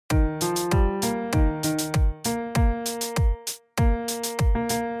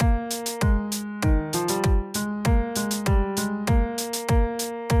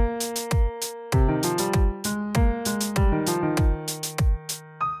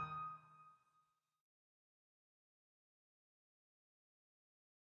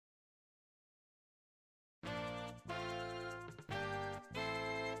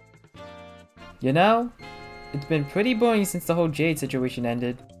You know, it's been pretty boring since the whole Jade situation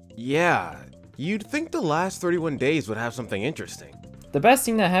ended. Yeah, you'd think the last 31 days would have something interesting. The best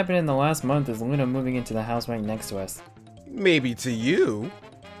thing that happened in the last month is Luna moving into the house right next to us. Maybe to you.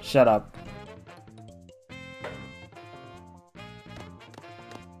 Shut up.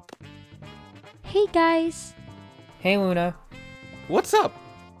 Hey guys! Hey Luna. What's up?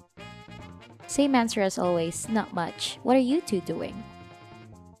 Same answer as always, not much. What are you two doing?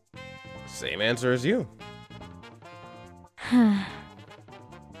 Same answer as you.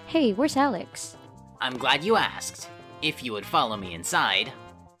 Hey, where's Alex? I'm glad you asked. If you would follow me inside.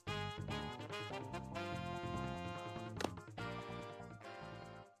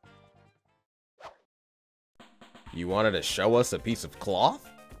 You wanted to show us a piece of cloth?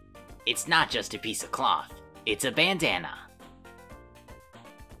 It's not just a piece of cloth. It's a bandana.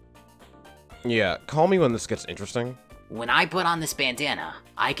 Yeah, call me when this gets interesting. When I put on this bandana,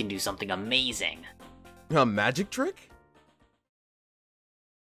 I can do something amazing. A magic trick?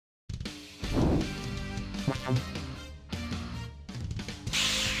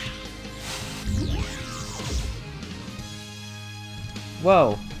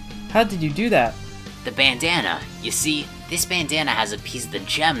 Whoa, how did you do that? The bandana, you see, this bandana has a piece of the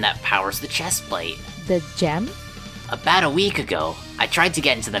gem that powers the chest plate. The gem? About a week ago, I tried to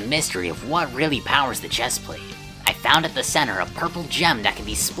get into the mystery of what really powers the chest plate. I found at the center a purple gem that can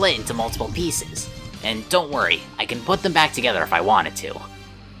be split into multiple pieces. And don't worry, I can put them back together if I wanted to.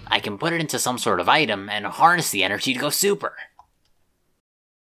 I can put it into some sort of item and harness the energy to go super.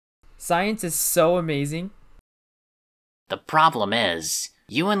 Science is so amazing. The problem is,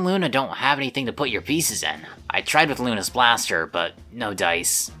 you and Luna don't have anything to put your pieces in. I tried with Luna's blaster, but no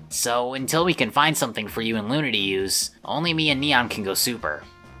dice. So until we can find something for you and Luna to use, only me and Neon can go super.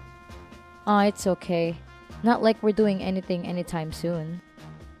 Oh, it's okay. Not like we're doing anything anytime soon.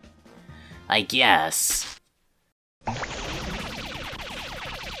 I guess.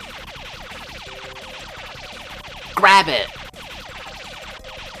 Grab it!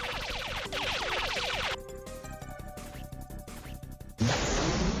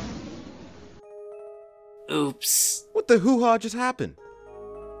 Oops. What the hoo-ha just happened?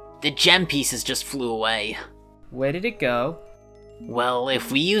 The gem pieces just flew away. Where did it go? Well,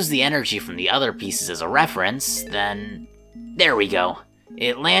 if we use the energy from the other pieces as a reference, then... There we go.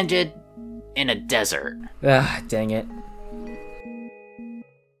 It landed in a desert. Ah, dang it.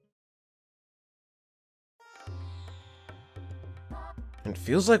 It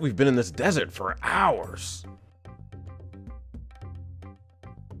feels like we've been in this desert for hours.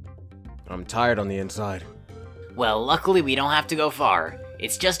 I'm tired on the inside. Well, luckily we don't have to go far.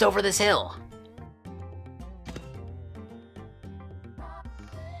 It's just over this hill.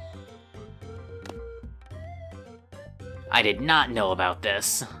 I did not know about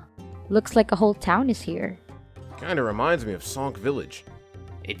this. Looks like a whole town is here. Kinda reminds me of Sonk Village.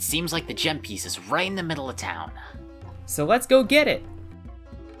 It seems like the gem piece is right in the middle of town. So let's go get it.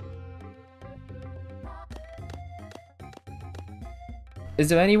 Is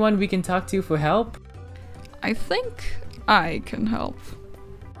there anyone we can talk to for help? I think I can help.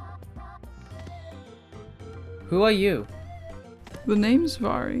 Who are you? The name's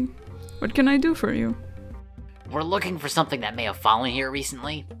Vari. What can I do for you? We're looking for something that may have fallen here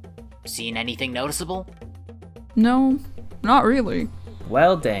recently. Seen anything noticeable? No, not really.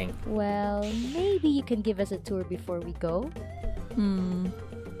 Well, dang. Well, maybe you can give us a tour before we go? I'm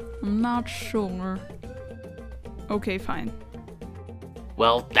not sure. Okay, fine.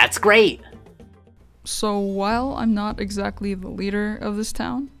 Well, that's great! So while I'm not exactly the leader of this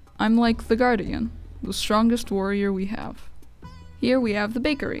town, I'm like the guardian, the strongest warrior we have. Here we have the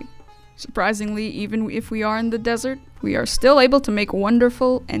bakery. Surprisingly, even if we are in the desert, we are still able to make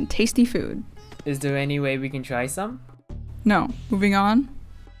wonderful and tasty food. Is there any way we can try some? No, moving on.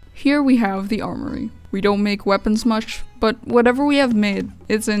 Here we have the armory. We don't make weapons much, but whatever we have made,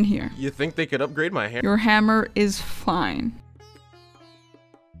 it's in here. You think they could upgrade my hammer? Your hammer is fine.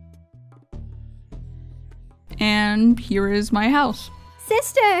 And here is my house.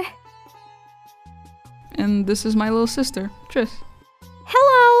 Sister! And this is my little sister, Tris.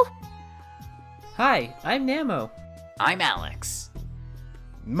 Hello! Hi, I'm Namo. I'm Alex.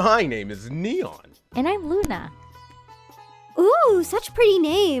 My name is Neon. And I'm Luna. Ooh, such pretty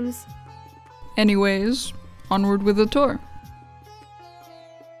names. Anyways, onward with the tour.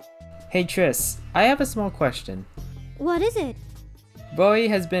 Hey Tris, I have a small question. What is it? Vari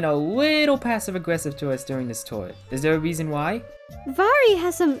has been a little passive-aggressive to us during this tour. Is there a reason why? Vari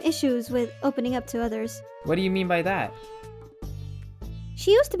has some issues with opening up to others. What do you mean by that?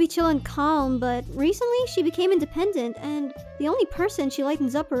 She used to be chill and calm, but recently she became independent, and the only person she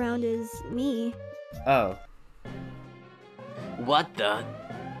lightens up around is me. Oh. What the?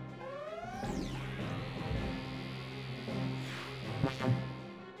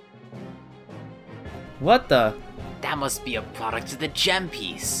 What the? That must be a product of the gem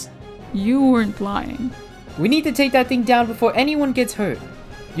piece. You weren't lying. We need to take that thing down before anyone gets hurt.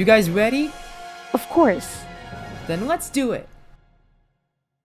 You guys ready? Of course. Then let's do it.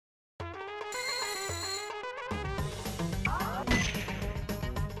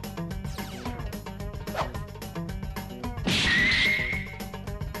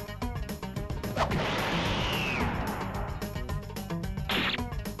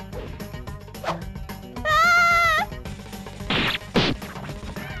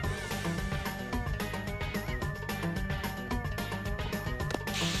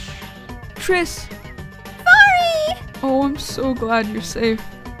 Triss! Sorry! Oh, I'm so glad you're safe.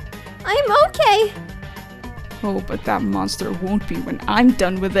 I'm okay. Oh, but that monster won't be when I'm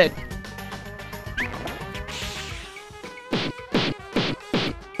done with it.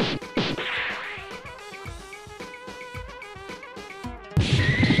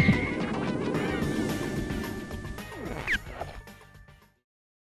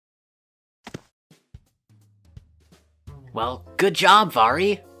 Well, good job,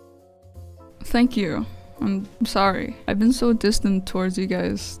 Vari. Thank you. I'm sorry. I've been so distant towards you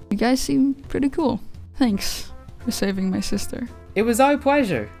guys. You guys seem pretty cool. Thanks for saving my sister. It was our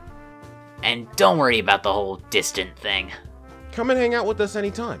pleasure. And don't worry about the whole distant thing. Come and hang out with us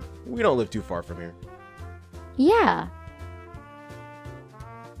anytime. We don't live too far from here. Yeah.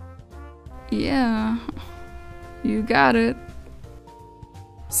 Yeah. You got it.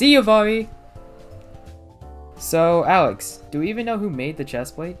 See you, Vari. So, Alex, do we even know who made the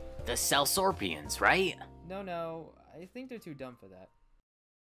chest plate? The Celsorpians, right? No, I think they're too dumb for that.